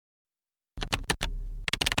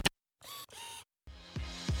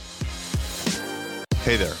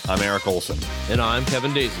Hey there, I'm Eric Olson. And I'm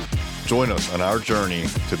Kevin Daisy. Join us on our journey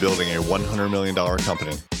to building a $100 million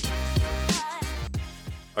company.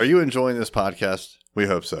 Are you enjoying this podcast? We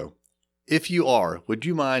hope so. If you are, would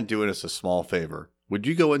you mind doing us a small favor? Would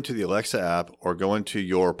you go into the Alexa app or go into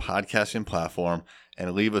your podcasting platform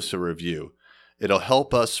and leave us a review? It'll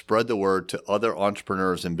help us spread the word to other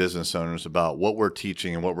entrepreneurs and business owners about what we're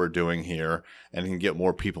teaching and what we're doing here, and can get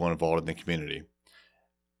more people involved in the community.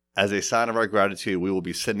 As a sign of our gratitude, we will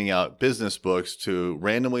be sending out business books to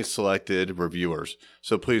randomly selected reviewers.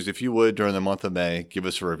 So please, if you would, during the month of May, give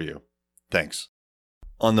us a review. Thanks.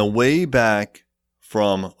 On the way back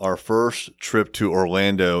from our first trip to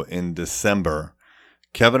Orlando in December,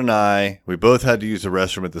 Kevin and I, we both had to use the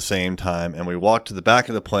restroom at the same time, and we walked to the back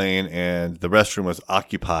of the plane and the restroom was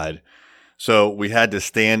occupied. So we had to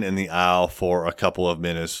stand in the aisle for a couple of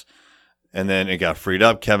minutes, and then it got freed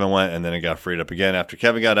up. Kevin went, and then it got freed up again after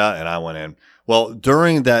Kevin got out and I went in. Well,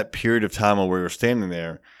 during that period of time when we were standing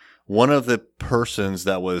there, one of the persons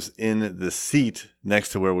that was in the seat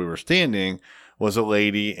next to where we were standing was a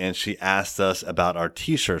lady, and she asked us about our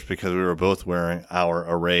t-shirts because we were both wearing our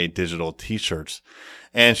Array digital t-shirts.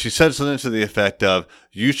 And she said something to the effect of,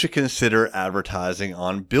 you should consider advertising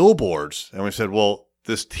on billboards. And we said, well,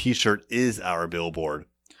 this t-shirt is our billboard.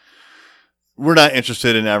 We're not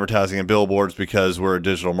interested in advertising in billboards because we're a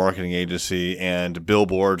digital marketing agency, and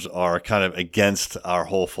billboards are kind of against our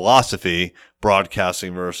whole philosophy,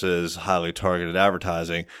 broadcasting versus highly targeted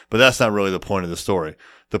advertising. But that's not really the point of the story.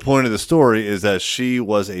 The point of the story is that she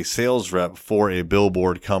was a sales rep for a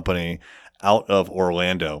billboard company out of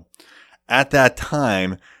Orlando. At that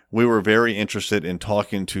time, we were very interested in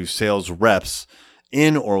talking to sales reps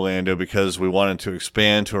in Orlando because we wanted to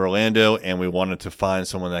expand to Orlando, and we wanted to find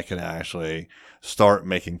someone that could actually start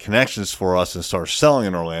making connections for us and start selling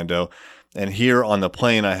in Orlando. And here on the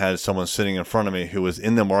plane, I had someone sitting in front of me who was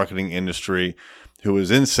in the marketing industry, who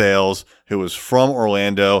was in sales, who was from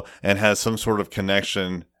Orlando, and had some sort of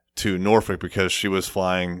connection to Norfolk because she was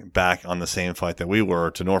flying back on the same flight that we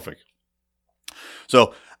were to Norfolk.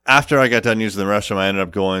 So after I got done using the restroom, I ended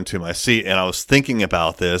up going to my seat, and I was thinking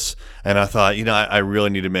about this, and I thought, I really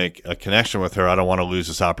need to make a connection with her. I don't want to lose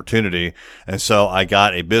this opportunity. And so I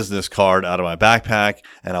got a business card out of my backpack,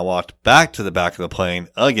 and I walked back to the back of the plane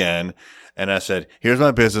again, and I said, here's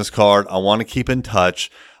my business card. I want to keep in touch.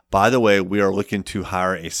 By the way, we are looking to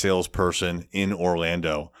hire a salesperson in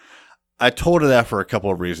Orlando. I told her that for a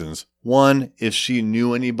couple of reasons. One, if she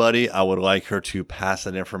knew anybody, I would like her to pass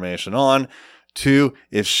that information on. Two,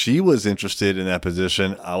 if she was interested in that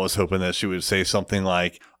position, I was hoping that she would say something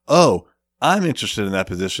like, oh, I'm interested in that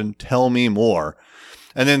position. Tell me more.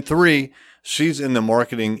 And then three, she's in the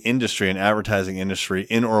marketing industry and advertising industry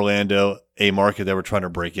in Orlando, a market that we're trying to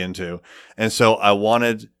break into. And so I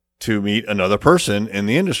wanted to meet another person in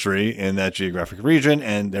the industry in that geographic region.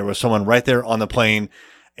 And there was someone right there on the plane,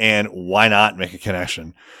 and why not make a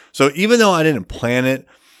connection? So even though I didn't plan it,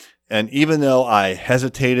 and even though I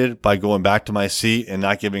hesitated by going back to my seat and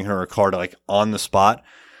not giving her a card like on the spot,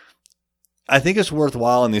 I think it's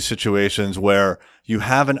worthwhile in these situations where you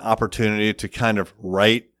have an opportunity to kind of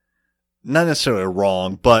right, not necessarily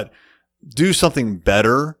wrong, but do something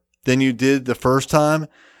better than you did the first time.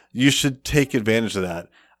 You should take advantage of that.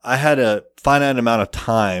 I had a finite amount of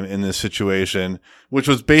time in this situation, which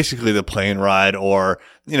was basically the plane ride, or,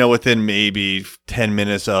 within maybe 10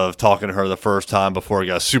 minutes of talking to her the first time before it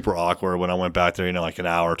got super awkward when I went back there, like an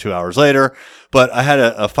hour, 2 hours later. But I had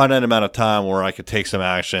a finite amount of time where I could take some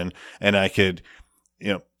action, and I could,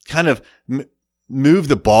 kind of move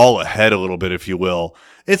the ball ahead a little bit, if you will.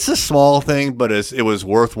 It's a small thing, but it was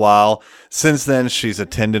worthwhile. Since then, she's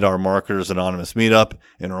attended our Marketers Anonymous meetup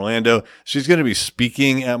in Orlando. She's going to be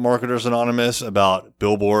speaking at Marketers Anonymous about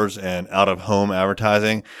billboards and out-of-home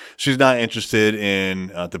advertising. She's not interested in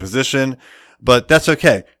the position, but that's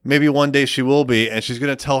okay. Maybe one day she will be, and she's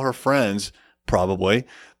going to tell her friends, probably,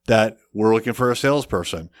 that we're looking for a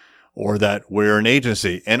salesperson, or that we're an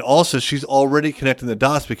agency. And also, she's already connecting the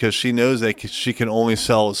dots because she knows that she can only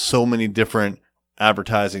sell so many different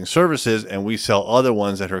advertising services, and we sell other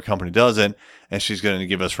ones that her company doesn't, and she's going to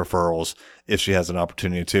give us referrals if she has an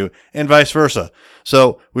opportunity to, and vice versa.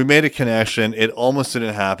 So we made a connection. It almost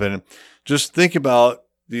didn't happen. Just think about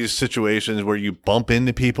these situations where you bump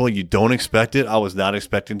into people, you don't expect it. I was not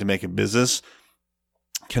expecting to make a business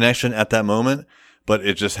connection at that moment, but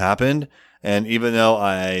it just happened. And even though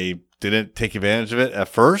I didn't take advantage of it at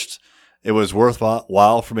first, it was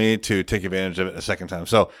worthwhile for me to take advantage of it a second time.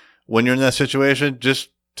 So when you're in that situation, just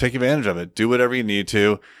take advantage of it. Do whatever you need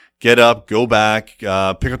to. Get up, go back, pick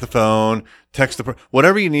up the phone, text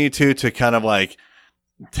whatever you need to kind of like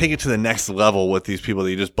take it to the next level with these people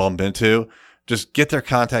that you just bump into. Just get their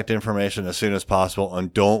contact information as soon as possible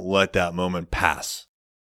and don't let that moment pass.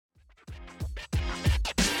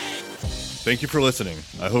 Thank you for listening.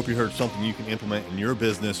 I hope you heard something you can implement in your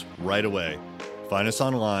business right away. Find us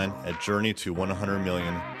online at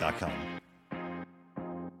journeyto100million.com.